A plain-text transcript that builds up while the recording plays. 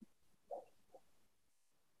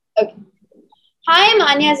Okay. Hi, I'm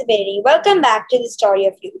Anya Zaberi. Welcome back to the Story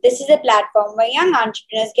of You. This is a platform where young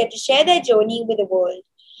entrepreneurs get to share their journey with the world.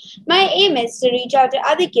 My aim is to reach out to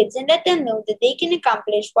other kids and let them know that they can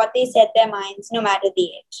accomplish what they set their minds, no matter the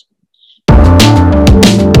age.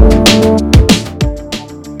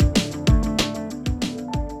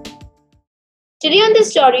 Today on the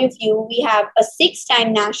Story of You, we have a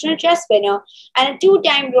six-time national chess winner and a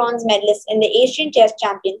two-time bronze medalist in the Asian Chess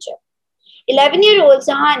Championship. 11-year-old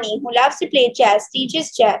Suhaani, who loves to play chess,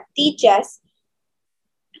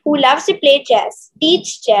 who loves to play chess,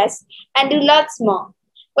 teach chess, and do lots more.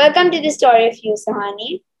 Welcome to the Story of You,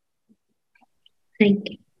 Suhaani. Thank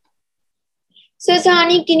you. So,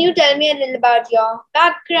 Suhaani, can you tell me a little about your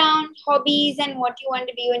background, hobbies, and what you want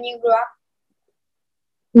to be when you grow up?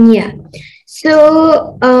 Yeah.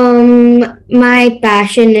 So, my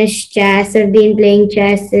passion is chess. I've been playing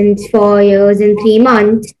chess since 4 years and 3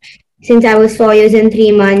 months. Since I was 4 years and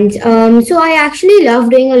 3 months. So I actually love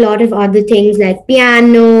doing a lot of other things like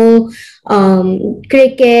piano,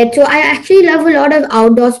 cricket. So I actually love a lot of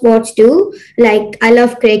outdoor sports too. Like I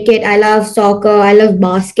love cricket, I love soccer, I love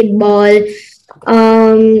basketball.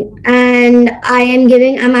 And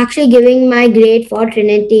I'm actually giving my grade for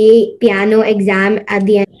Trinity piano exam at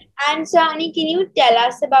the end. And Suhaani, can you tell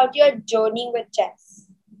us about your journey with chess?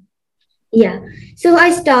 Yeah. So I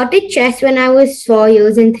started chess when I was 4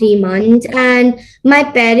 years and 3 months, and my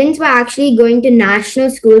parents were actually going to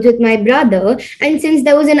national schools with my brother. And since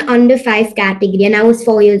there was an under five category, and I was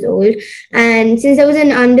 4 years old, and since there was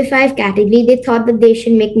an under five category, they thought that they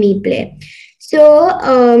should make me play. So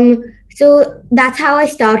that's how I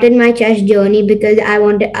started my chess journey because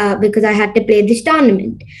I had to play this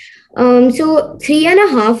tournament. So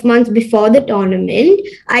 3.5 months before the tournament,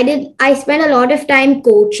 I spent a lot of time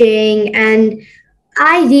coaching and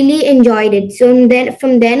I really enjoyed it. So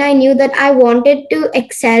from then I knew that I wanted to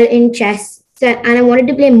excel in chess and I wanted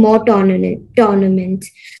to play more tournaments.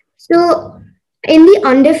 So in the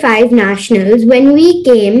under five nationals, when we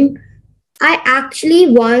came, I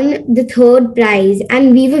actually won the third prize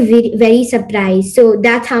and we were very, very surprised. So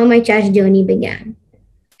that's how my chess journey began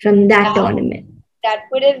from that Wow, tournament. that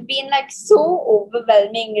would have been like so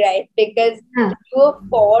overwhelming, right? Because Yeah. you were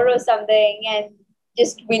four or something and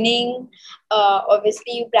just winning.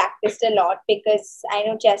 Obviously, you practiced a lot because I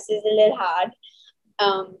know chess is a little hard.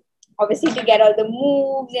 Um, Obviously, to get all the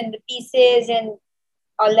moves and the pieces and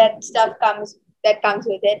all that stuff comes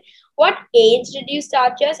with it. What age did you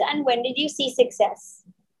start chess and when did you see success?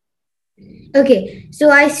 Okay, so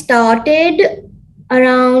I started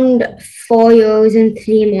around 4 years and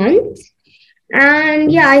 3 months.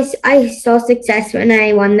 And yeah, I saw success when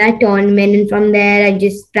I won that tournament. And from there, I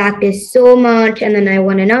just practiced so much. And then I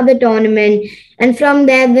won another tournament. And from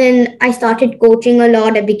there, then I started coaching a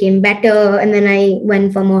lot. I became better. And then I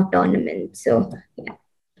went for more tournaments. So yeah.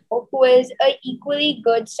 Who is a equally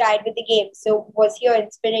good child with the game? So was he your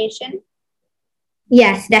inspiration?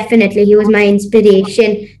 Yes, definitely. He was my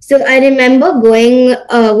inspiration. So I remember going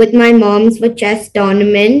with my mom's for chess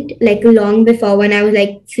tournament like long before when I was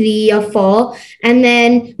like 3 or 4. And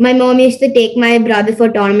then my mom used to take my brother for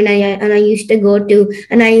tournament and I used to go to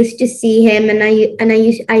and I used to see him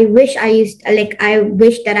I wish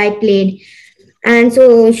that I played. And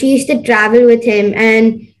so she used to travel with him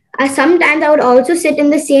and sometimes I would also sit in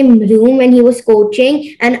the same room when he was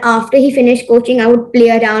coaching, and after he finished coaching I would play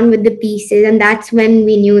around with the pieces, and that's when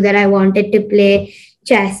we knew that I wanted to play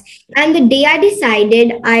chess. And the day I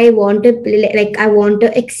decided I want to play, like I want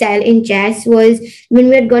to excel in chess, was when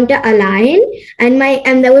we had gone to Align, and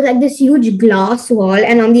there was like this huge glass wall,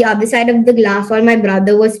 and on the other side of the glass wall my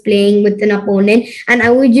brother was playing with an opponent, and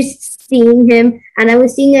I was just seeing him, and I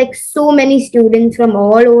was seeing like so many students from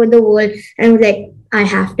all over the world, and I was like, I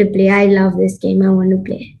have to play. I love this game. I want to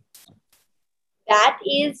play. That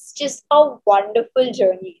is just a wonderful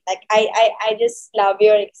journey. Like I just love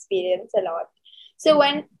your experience a lot. So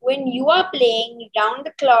when you are playing round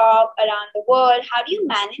the clock around the world, how do you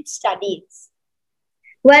manage studies?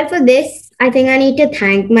 Well, for this, I think I need to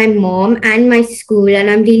thank my mom and my school, and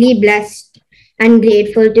I'm really blessed and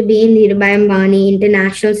grateful to be in Dhirubhai Ambani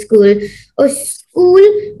International School, a school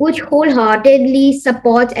which wholeheartedly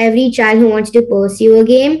supports every child who wants to pursue a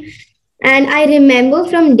game. And I remember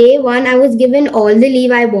from day one, I was given all the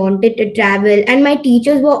leave I wanted to travel, and my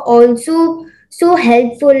teachers were also so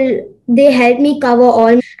helpful. They helped me cover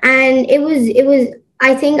all, and it was.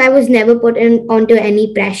 I think I was never put in onto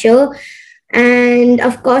any pressure, And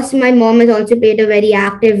of course my mom has also played a very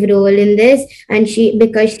active role in this, and she,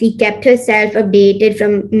 because she kept herself updated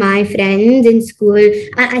from my friends in school.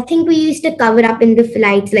 I think we used to cover up in the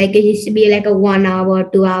flights, like it used to be like a 1 hour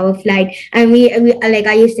 2 hour flight, and we like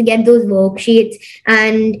I used to get those worksheets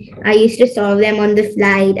and I used to solve them on the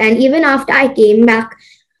flight. And even after I came back,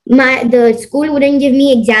 the school wouldn't give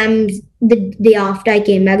me exams the day after I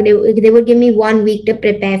came back. They would give me 1 week to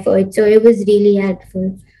prepare for it, so it was really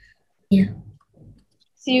helpful. Yeah.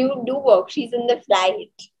 So you do worksheets in the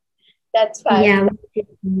flight. That's fun. Yeah.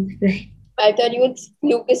 Right. I thought you would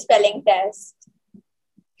fluke a spelling test.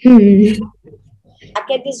 Hmm.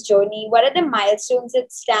 Back at this journey, what are the milestones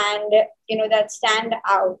that stand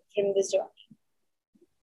out from this journey?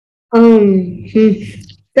 Hmm.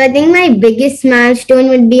 So I think my biggest milestone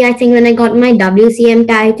would be, I think, when I got my WCM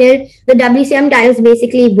title. The WCM title is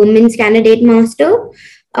basically Women's Candidate Master.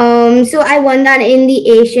 So I won that in the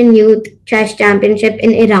Asian Youth Chess Championship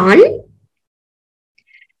in Iran.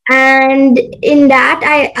 And in that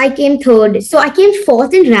I came third. So I came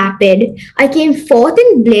fourth in rapid, I came fourth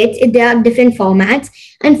in blitz. There are different formats,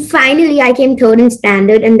 and finally I came third in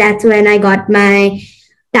standard, and that's when I got my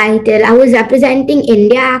title. I was representing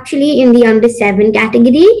India actually in the under 7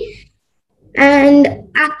 category. And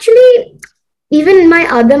actually, even my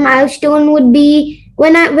other milestone would be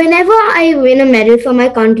whenever I win a medal for my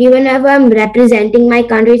country, whenever I'm representing my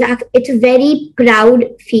country, it's a very proud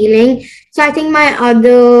feeling. So I think my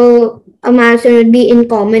other milestone would be in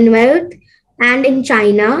Commonwealth and in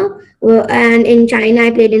China. And in China,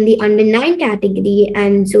 I played in the under 9 category,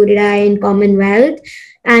 and so did I in Commonwealth.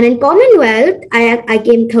 And in Commonwealth, I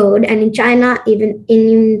came third, and in China, even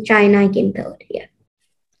in China, I came third. Yeah.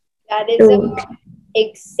 That is a So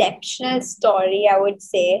exceptional story, I would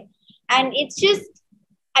say. And it's just,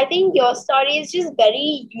 I think your story is just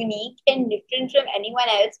very unique and different from anyone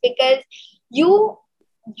else because you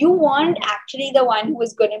you weren't actually the one who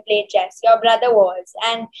was going to play chess. Your brother was,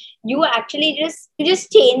 and you actually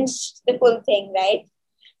just changed the full thing, right?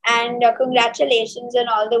 And congratulations on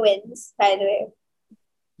all the wins, by the way.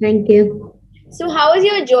 thank you. So, how was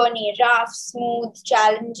your journey? Rough, smooth,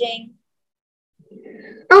 challenging?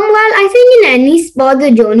 Well, I think in any sport,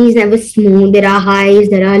 the journey is never smooth. There are highs,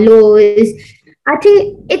 there are lows. I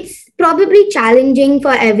think it's probably challenging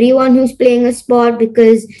for everyone who's playing a sport,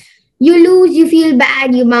 because you lose, you feel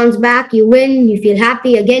bad, you bounce back, you win, you feel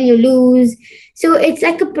happy, again, you lose. So it's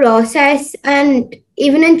like a process. And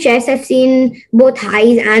even in chess, I've seen both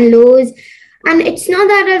highs and lows. And it's not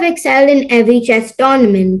that I've excelled in every chess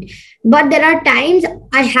tournament, but there are times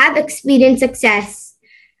I have experienced success.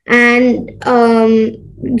 And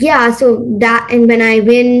yeah, so that, and when I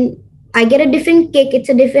win, I get a different kick, it's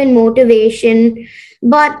a different motivation.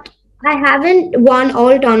 But I haven't won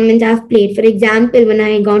all tournaments I've played. For example, when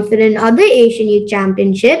I gone for another Asian Youth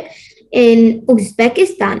Championship in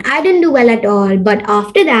Uzbekistan, I didn't do well at all. But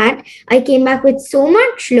after that, I came back with so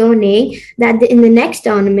much learning that in the next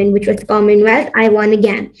tournament, which was Commonwealth, I won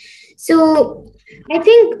again. So I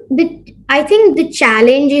think the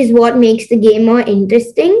challenge is what makes the game more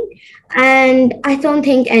interesting. And I don't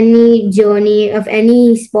think any journey of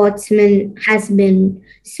any sportsman has been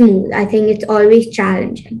smooth. I think it's always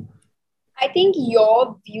challenging. I think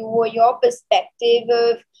your view or your perspective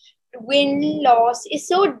of win loss is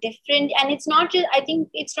so different, and it's not just, I think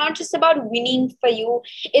it's not just about winning for you,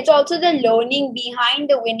 it's also the learning behind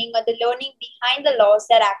the winning or the learning behind the loss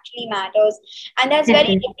that actually matters. And that's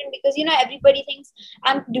very Definitely. different because everybody thinks,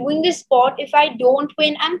 I'm doing this sport, if I don't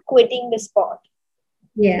win, I'm quitting the sport.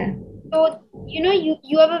 Yeah. So,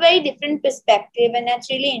 you have a very different perspective, and that's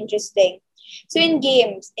really interesting. So, in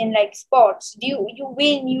games, in like sports, do you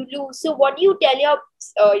win, you lose? So, what do you tell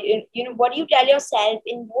what do you tell yourself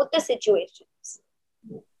in both the situations?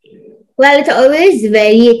 Well, it's always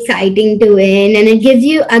very exciting to win, and it gives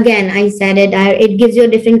you, again, I said it, it gives you a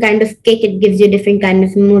different kind of kick, it gives you a different kind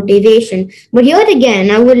of motivation. But here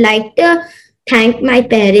again, I would like to thank my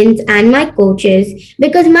parents and my coaches,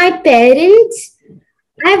 because my parents,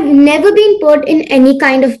 I've never been put in any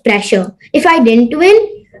kind of pressure. If I didn't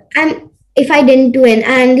win, if I didn't win,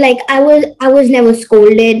 and like I was never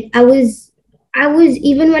scolded. I was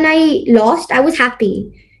even when I lost, I was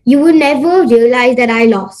happy. You would never realize that I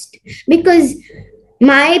lost, because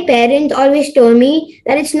my parents always told me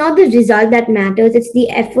that it's not the result that matters, it's the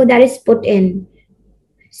effort that is put in.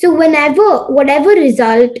 So whatever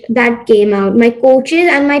result that came out, my coaches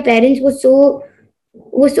and my parents were so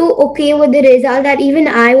okay with the result that even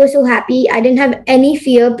I was so happy. I didn't have any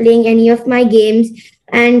fear playing any of my games.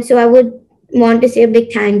 And so I would want to say a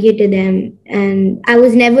big thank you to them. And I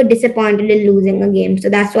was never disappointed in losing a game. So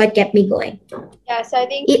that's what kept me going. Yeah, so I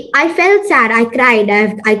think I felt sad. I cried.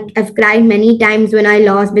 I've cried many times when I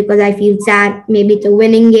lost because I feel sad. Maybe it's a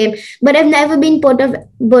winning game, but I've never been put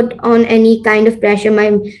on any kind of pressure.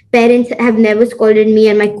 My parents have never scolded me,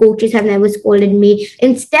 and my coaches have never scolded me.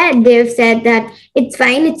 Instead, they've said that it's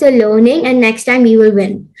fine. It's a learning, and next time we will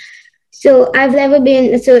win. So I've never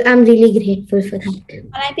been. So I'm really grateful for that.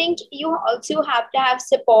 and I think you also have to have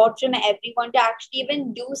support from everyone to actually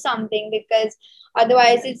even do something, because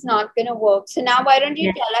otherwise it's not going to work. So now, why don't you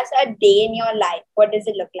Yeah. tell us a day in your life? What does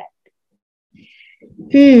it look like?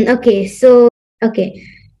 Okay. Okay.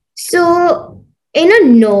 So, in a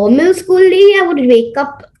normal school day, I would wake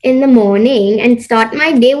up in the morning and start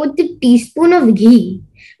my day with a teaspoon of ghee,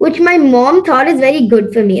 which my mom thought is very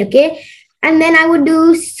good for me. Okay. And then I would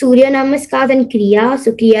do Surya Namaskars and Kriya.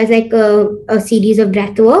 So, Kriya is like a series of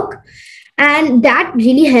breath work. And that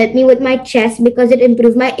really helped me with my chess because it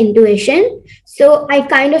improved my intuition. So, I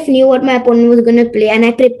kind of knew what my opponent was going to play and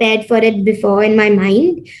I prepared for it before in my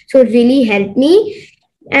mind. So, it really helped me.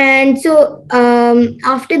 And so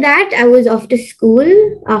after that, I was off to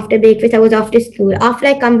school. After breakfast, I was off to school. After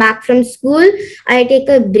I come back from school, I take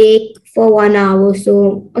a break for 1 hour.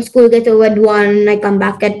 So school gets over at 1. I come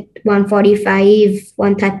back at 1:45,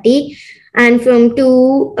 1:30. And from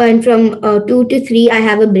 2 to 3, I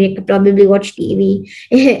have a break to probably watch TV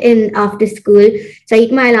in after school. So I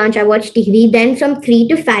eat my lunch, I watch TV. Then from 3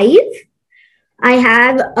 to 5, I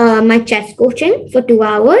have my chess coaching for 2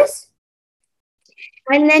 hours,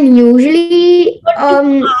 and then usually, For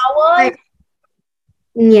two I, hours,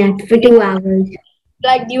 yeah, for 2 hours.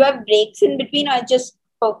 like, do you have breaks in between or just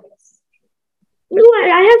focus? No,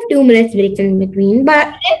 I have 2 minutes breaks in between,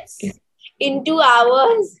 but Minutes in 2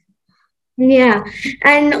 hours. yeah,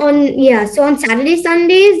 so on Saturday,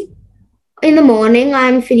 Sundays in the morning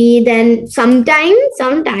I'm free. Then sometimes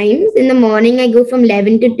in the morning I go from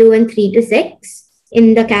 11 to 2 and 3 to 6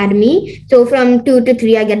 in the academy. So from 2 to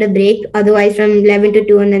 3 I get a break. Otherwise from 11 to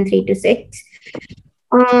 2 and then 3 to 6.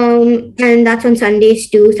 And that's on Sundays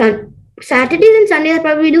too. Saturdays and Sundays I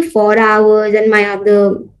probably do 4 hours and my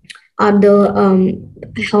other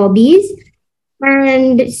hobbies.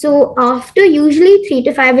 And so after usually 3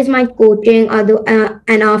 to 5 is my coaching,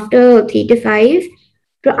 and after 3 to 5,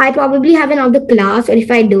 I probably have another class, or if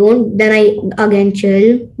I don't, then I again chill,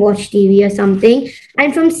 watch TV or something.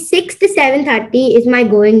 And from 6 to 7:30 is my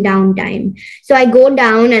going down time. So I go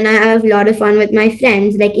down and I have a lot of fun with my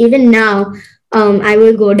friends. Like even now, I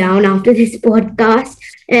will go down after this podcast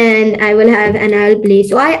and I'll play.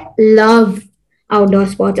 So I love outdoor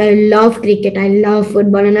sports. I love cricket, I love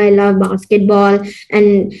football, and I love basketball.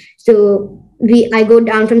 And so I go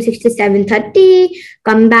down from 6 to 7:30,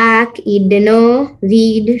 come back, eat dinner,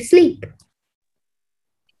 read, sleep.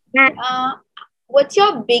 Uh, what's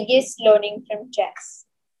your biggest learning from chess?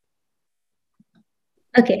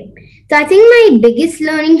 Okay. So I think my biggest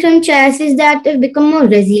learning from chess is that I've become more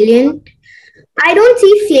resilient. I don't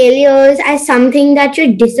see failures as something that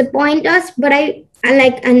should disappoint us, but I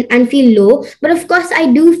like and feel low. But of course, I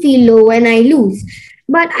do feel low when I lose.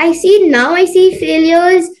 But I see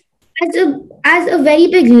failures as a very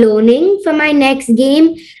big learning for my next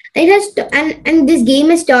game. And this game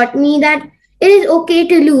has taught me that it is okay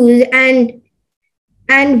to lose,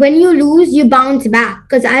 and when you lose, you bounce back.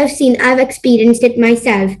 Because I've experienced it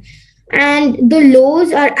myself, and the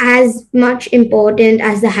lows are as much important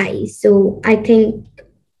as the highs. So I think,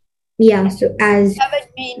 yeah, so as Yeah, but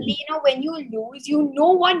mainly, when you lose, you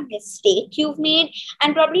know what mistake you've made,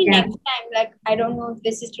 and probably yeah, next time, like, I don't know if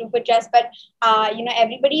this is true for chess, but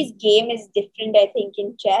everybody's game is different, I think,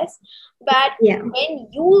 in chess. But yeah, when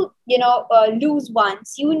lose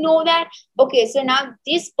once, you know that, okay, so now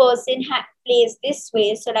this person plays this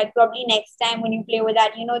way, so like probably next time when you play with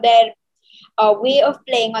that, their way of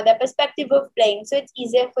playing or their perspective of playing, so it's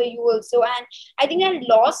easier for you also. And I think that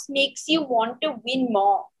loss makes you want to win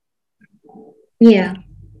more. yeah,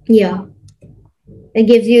 yeah. It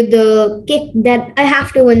gives you the kick that I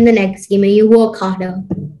have to win the next game, and you work harder.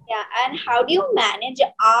 Yeah, and how do you manage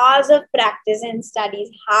hours of practice and studies?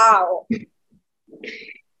 How?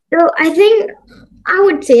 So I think I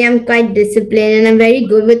would say I'm quite disciplined and I'm very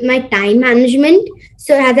good with my time management.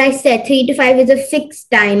 So as I said, 3 to 5 is a fixed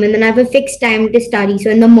time, and then I have a fixed time to study. So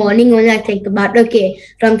in the morning only I think about, okay,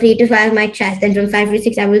 from 3 to 5 my chess, then from 5 to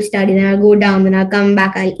 6 I will study, then I'll go down, then I'll come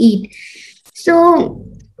back, I'll eat. So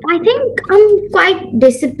I think I'm quite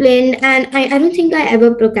disciplined, and I don't think I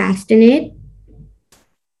ever procrastinate.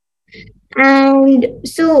 And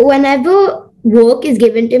so whenever work is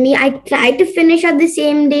given to me, I try to finish at the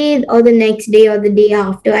same day or the next day or the day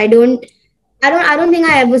after. I don't I don't think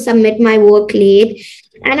I ever submit my work late.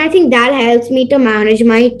 And I think that helps me to manage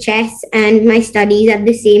my chess and my studies at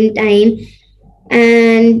the same time.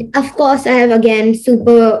 And of course, I have again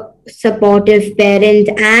super supportive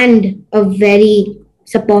parents and a very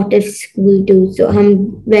supportive school too. So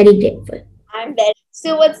I'm very grateful. I'm best.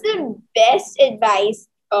 So, what's the best advice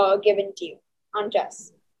given to you on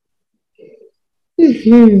chess?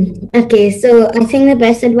 Okay, so I think the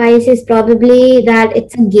best advice is probably that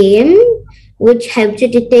it's a game which helps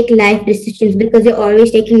you to take life decisions because you're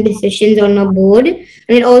always taking decisions on a board, and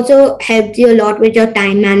it also helps you a lot with your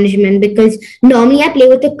time management because normally I play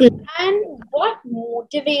with a clock. And what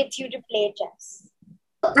motivates you to play chess?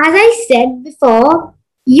 So, as I said before,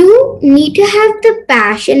 you need to have the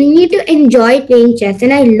passion, you need to enjoy playing chess,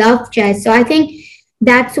 and I love chess. So, I think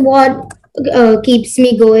that's what keeps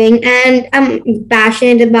me going, and I'm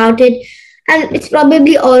passionate about it. And it's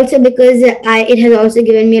probably also because it has also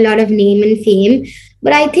given me a lot of name and fame.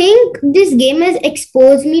 But I think this game has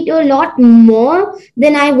exposed me to a lot more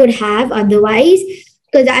than I would have otherwise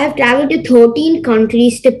because I have traveled to 13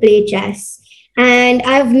 countries to play chess, and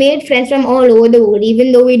I've made friends from all over the world.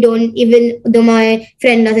 Even though my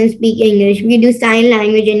friend doesn't speak English, we do sign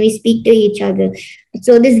language and we speak to each other.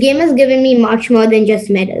 So this game has given me much more than just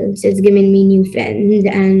medals. It's given me new friends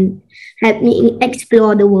and helped me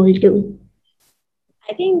explore the world too.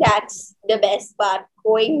 I think that's the best part,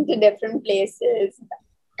 going to different places.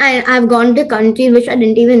 I've gone to countries which I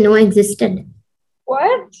didn't even know existed.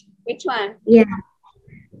 What? Which one? Yeah,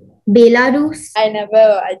 Belarus. I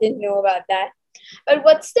didn't know about that. But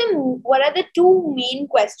what are the two main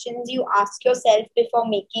questions you ask yourself before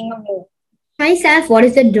making a move? Myself, what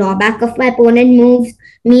is the drawback of my opponent moves?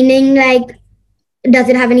 Meaning, like, does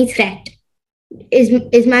it have any threat?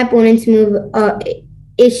 Is my opponent's move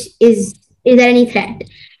is there any threat?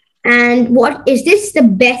 And what is this the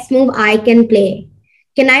best move I can play?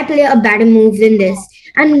 Can I play a better move than this?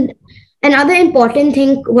 And another important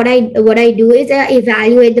thing what I do is I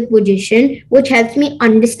evaluate the position, which helps me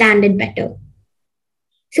understand it better.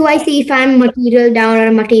 So I see if I'm material down or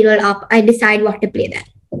material up. I decide what to play then.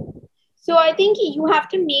 So I think you have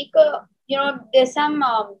to make there's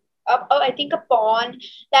I think a pawn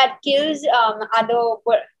that kills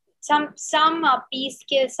some piece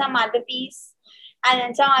kills some other piece, and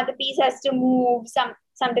then some other piece has to move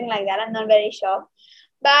something like that. I'm not very sure,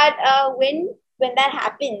 but when that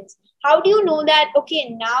happens, how do you know that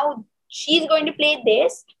okay, now she's going to play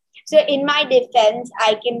this, so in my defense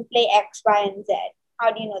I can play X, Y, and Z?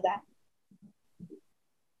 How do you know that?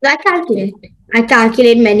 I calculate. I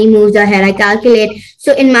calculate many moves ahead. I calculate.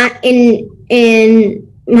 So in my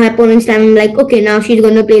opponent's time, I'm like, okay, now she's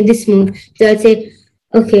gonna play this move. So I'll say,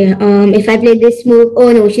 okay, if I play this move,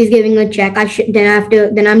 oh no, she's giving a check.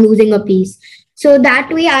 Then I'm losing a piece. So that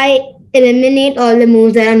way, I eliminate all the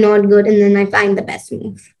moves that are not good, and then I find the best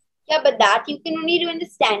move. Yeah, but that you can only do in the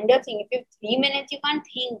standard thing. If you have 3 minutes, you can't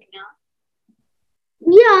think now.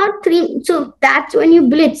 Yeah, three. So that's when you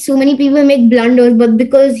blitz. So many people make blunders, but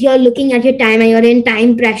because you're looking at your time and you're in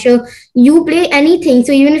time pressure, you play anything.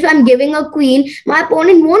 So even if I'm giving a queen, my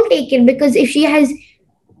opponent won't take it because if she has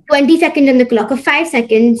 20 seconds on the clock or 5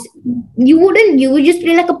 seconds, you would just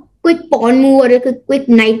play like a quick pawn move or like a quick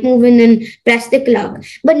knight move and then press the clock.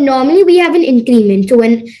 But normally we have an increment.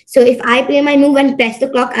 So if I play my move and press the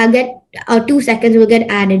clock, I'll get 2 seconds will get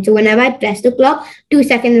added. So whenever I press the clock, 2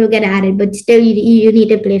 seconds will get added. But still, you need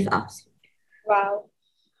to play fast. Wow.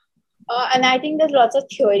 And I think there's lots of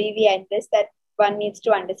theory behind this that one needs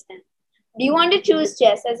to understand. Do you want to choose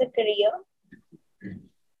chess as a career?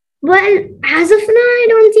 Well, as of now, I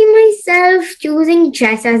don't see myself choosing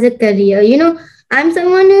chess as a career. I'm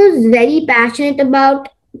someone who's very passionate about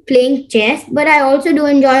playing chess, but I also do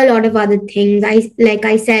enjoy a lot of other things. Like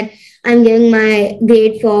I said, I'm giving my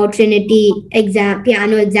grade for Trinity exam,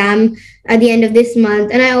 piano exam at the end of this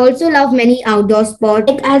month, and I also love many outdoor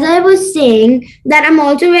sports. Like as I was saying, that I'm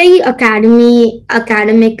also very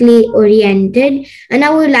academically oriented, and I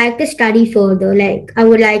would like to study further. Like I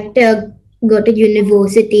would like to go to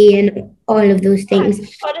university and all of those things.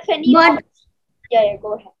 Or if any But yeah,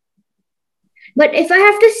 go ahead. but if I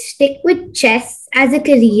have to stick with chess as a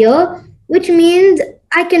career, which means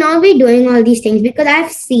I cannot be doing all these things because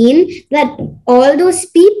I've seen that all those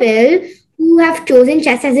people who have chosen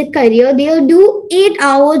chess as a career, they'll do 8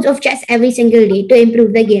 hours of chess every single day to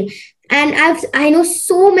improve the game. And I know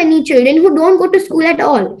so many children who don't go to school at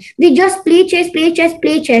all. They just play chess, play chess,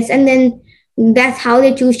 play chess, and then that's how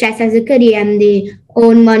they choose chess as a career and they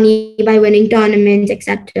earn money by winning tournaments,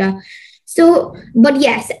 etc. So, but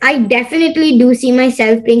yes, I definitely do see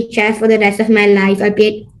myself playing chess for the rest of my life.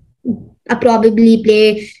 I probably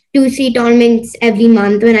play 2-3 tournaments every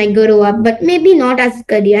month when I grow up, but maybe not as a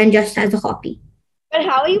career and just as a hobby. But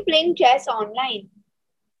how are you playing chess online?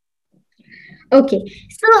 Okay,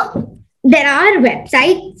 so there are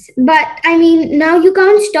websites, but I mean, now you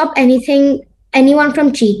can't stop anyone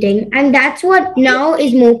from cheating, and that's what How do you now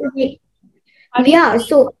is play? motivating. How do you Yeah, play?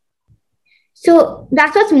 so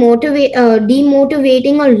that's what's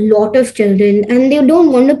demotivating a lot of children, and they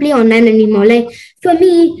don't want to play online anymore. Like for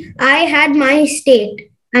me, I had my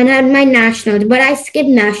state and I had my nationals, but I skipped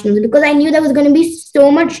nationals because I knew there was going to be so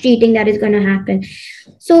much cheating that is going to happen.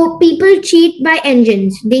 So people cheat by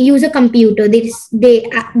engines. They use a computer. They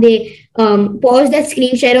pause their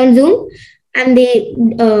screen share on Zoom, and they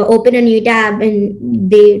open a new tab, and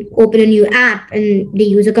they open a new app, and they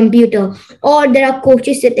use a computer. Or there are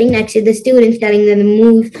coaches sitting next to the students telling them to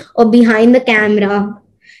move, or behind the camera.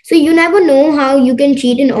 So you never know how you can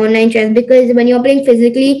cheat in online chess, because when you're playing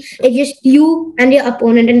physically, it's just you and your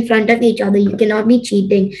opponent in front of each other. You cannot be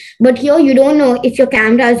cheating. But here you don't know if your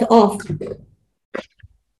camera is off. You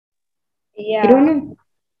Yeah. don't know.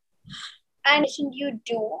 And should you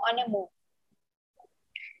do on a move?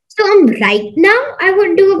 So right now I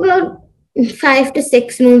would do about 5 to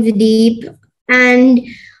 6 moves deep, and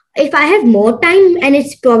if I have more time and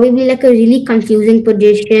it's probably like a really confusing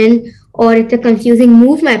position or it's a confusing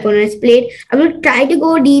move my opponent has played, I will try to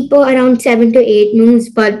go deeper around 7 to 8 moves.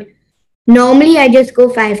 But normally I just go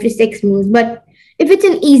 5 to 6 moves. But if it's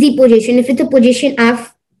an easy position, if it's a position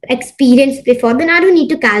I've experienced before, then I don't need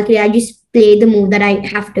to calculate. I just play the move that I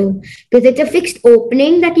have to, because it's a fixed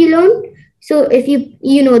opening that you learn. So if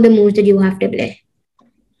you know the moves that you have to play.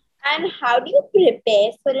 And how do you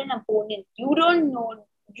prepare for an opponent? You don't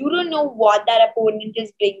know what that opponent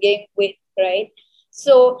is bringing with, right?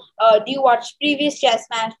 So, do you watch previous chess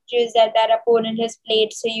matches that that opponent has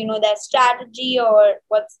played so you know their strategy, or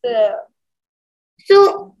what's the?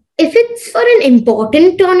 So if it's for an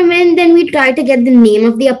important tournament, then we try to get the name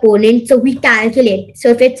of the opponent. So we calculate. So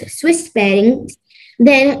if it's Swiss pairings,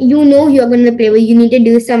 then you know you're going to play. Well, you need to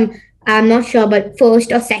do some, I'm not sure, but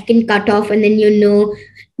first or second cutoff, and then you know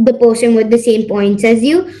the person with the same points as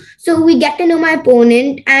you. So we get to know my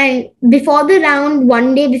opponent, and before the round,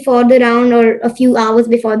 one day before the round, or a few hours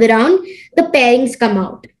before the round, the pairings come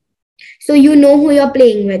out, so you know who you're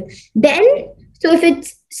playing with. Then, so if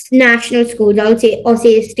it's national schools, I'll say, or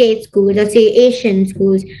say state schools, or say Asian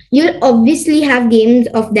schools, you'll obviously have games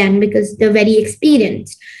of them because they're very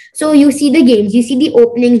experienced. So you see the games, you see the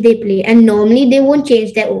openings they play, and normally they won't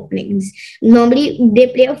change their openings. Normally they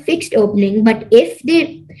play a fixed opening, but if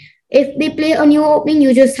they play a new opening,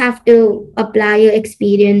 you just have to apply your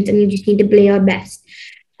experience and you just need to play your best.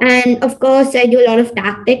 And of course, I do a lot of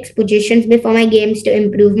tactics, positions before my games to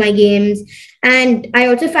improve my games. And I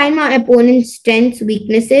also find my opponent's strengths,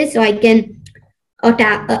 weaknesses, so I can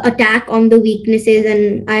attack on the weaknesses,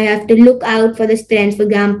 and I have to look out for the strengths. For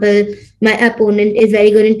example, my opponent is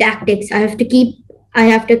very good in tactics. I have to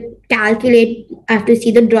calculate, I have to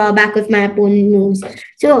see the drawback of my opponent moves.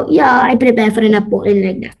 So yeah, I prepare for an opponent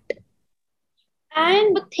like that.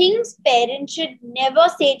 And the things parents should never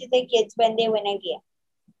say to their kids when they win a game.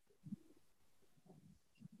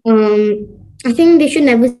 I think they should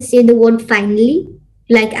never say the word finally,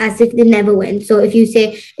 like as if they never win. So if you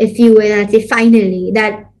win, I say finally.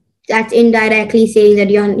 That's indirectly saying that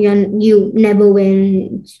you never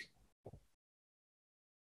win.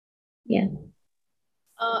 Yeah,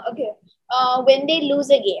 Okay. When they lose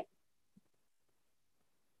a game,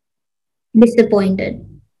 disappointed.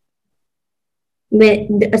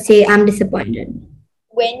 Say I'm disappointed.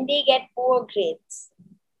 when they get poor grades,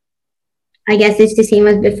 I guess it's the same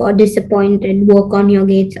as before. Disappointed. Work on your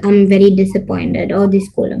gates. I'm very disappointed. Or this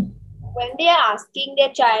column. when they are asking their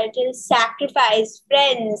child to sacrifice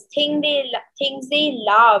friends, things they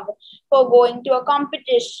love for going to a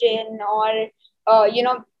competition, or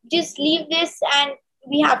just leave this and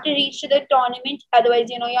we have to reach to the tournament. Otherwise,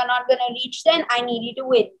 you're not gonna reach. Then I need you to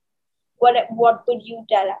win. What would you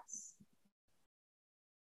tell us?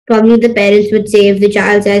 Probably the parents would say, if the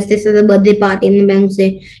child says this is a birthday party, and the parents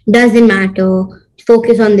say doesn't matter,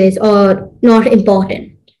 focus on this, or not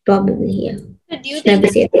important. Probably, yeah. So, do you Just think never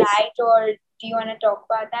say that's this. right, or do you want to talk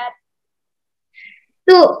about that?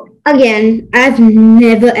 So again, I've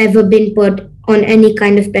never ever been put on any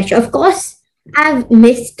kind of pressure. Of course, I've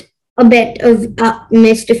missed a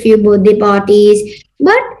few birthday parties,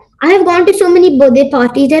 but I have gone to so many birthday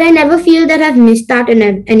parties that I never feel that I've missed out on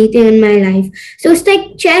anything in my life. So it's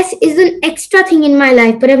like chess is an extra thing in my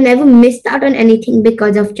life, but I've never missed out on anything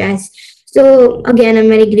because of chess. So again, I'm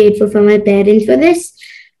very grateful for my parents for this,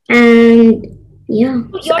 and yeah.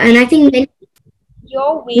 So So, and I think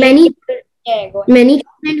your way many. Yeah, go on. Many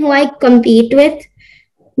children who I compete with,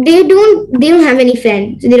 they don't have any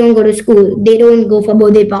friends. They don't go to school. They don't go for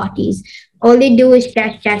birthday parties. All they do is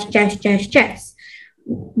chess, chess, chess, chess, chess.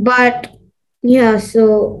 But yeah,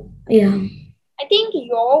 so yeah. I think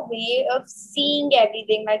your way of seeing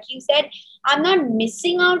everything, like you said, I'm not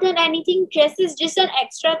missing out on anything. Chess is just an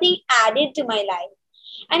extra thing added to my life.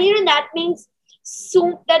 And that means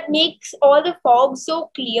so that makes all the fog so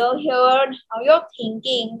clear here on how you're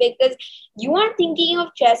thinking, because you aren't thinking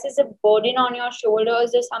of chess as a burden on your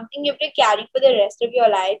shoulders or something you have to carry for the rest of your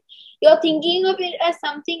life. You're thinking of it as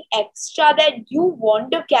something extra that you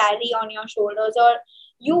want to carry on your shoulders, or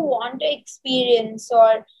you want to experience,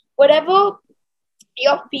 or whatever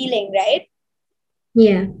you're feeling, right?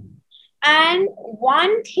 Yeah. And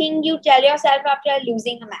one thing you tell yourself after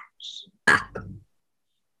losing a match.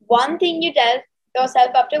 One thing you tell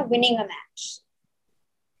yourself after winning a match.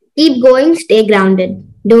 Keep going, stay grounded.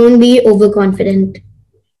 Don't be overconfident.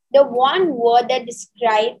 The one word that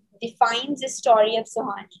defines the story of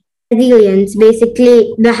Suhaani. Resilience,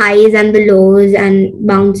 basically the highs and the lows and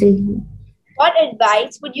bouncing. What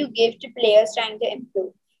advice would you give to players trying to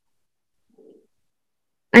improve?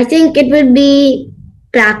 I think it would be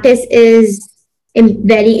practice is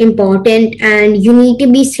very important, and you need to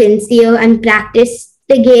be sincere and practice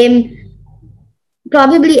the game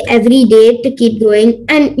probably every day to keep going.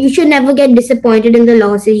 And you should never get disappointed in the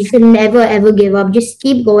losses. You should never ever give up. Just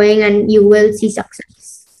keep going and you will see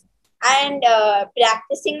success. And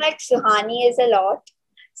practicing like Suhaani is a lot.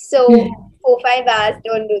 So 4-5 hours,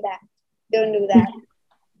 don't do that. Don't do that.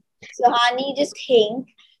 Suhaani, just think,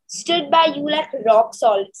 stood by you like rock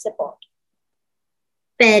solid support.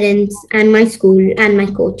 Parents and my school and my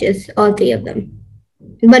coaches, all three of them.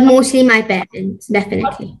 But mostly my parents, What,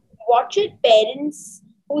 definitely. what should parents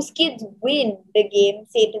whose kids win the game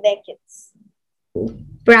say to their kids?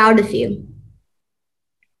 Proud of you.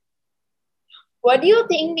 What do you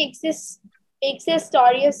think makes this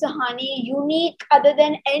story of Suhaani unique other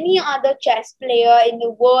than any other chess player in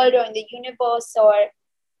the world or in the universe? Or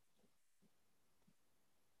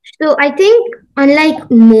So I think,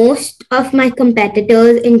 unlike most of my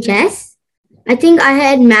competitors in chess, I think I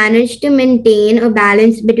had managed to maintain a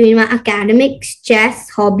balance between my academics, chess,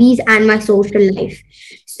 hobbies, and my social life.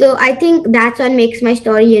 So I think that's what makes my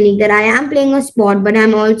story unique. That I am playing a sport, but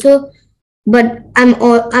I also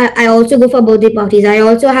go for birthday parties. I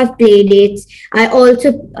also have play dates. I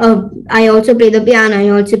also play the piano. I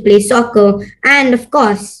also play soccer, and of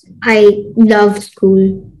course, I love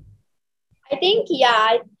school. I think,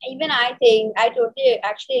 yeah, even I think I totally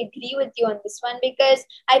actually agree with you on this one, because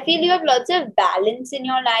I feel you have lots of balance in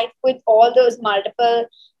your life with all those multiple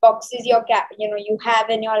boxes you have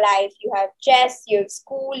in your life. You have chess, you have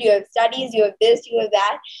school, you have studies, you have this, you have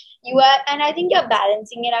that. And I think you're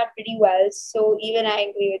balancing it out pretty well. So even I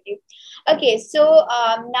agree with you. Okay, so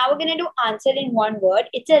now we're gonna do answer in one word.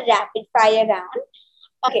 It's a rapid fire round.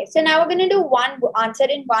 Okay, so now we're gonna do one answer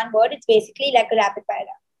in one word. It's basically like a rapid fire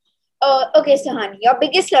round. Okay, Suhaani, your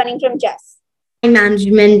biggest learning from chess? Time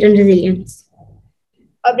management and resilience.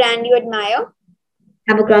 A brand you admire?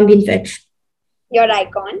 Abercrombie and Fitch. Your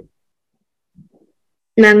icon?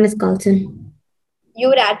 Magnus Carlsen. You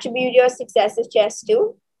would attribute your success of chess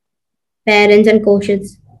to? Parents and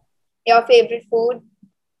coaches. Your favorite food?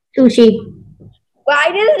 Sushi. Why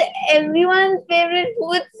does everyone's favorite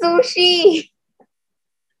food sushi?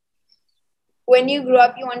 When you grew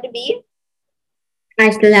up, you want to be? I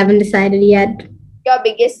still haven't decided yet. Your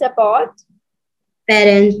biggest support?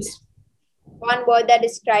 Parents. One word that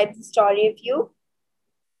describes the story of you?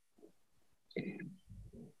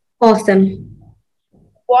 Awesome.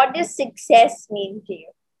 What does success mean to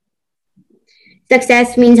you?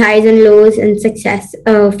 Success means highs and lows, and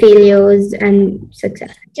failures and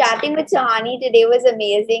success. Chatting with Suhaani today was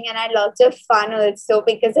amazing, and I had lots of fun also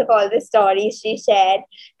because of all the stories she shared.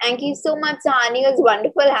 Thank you so much, Suhaani. It was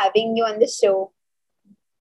wonderful having you on the show.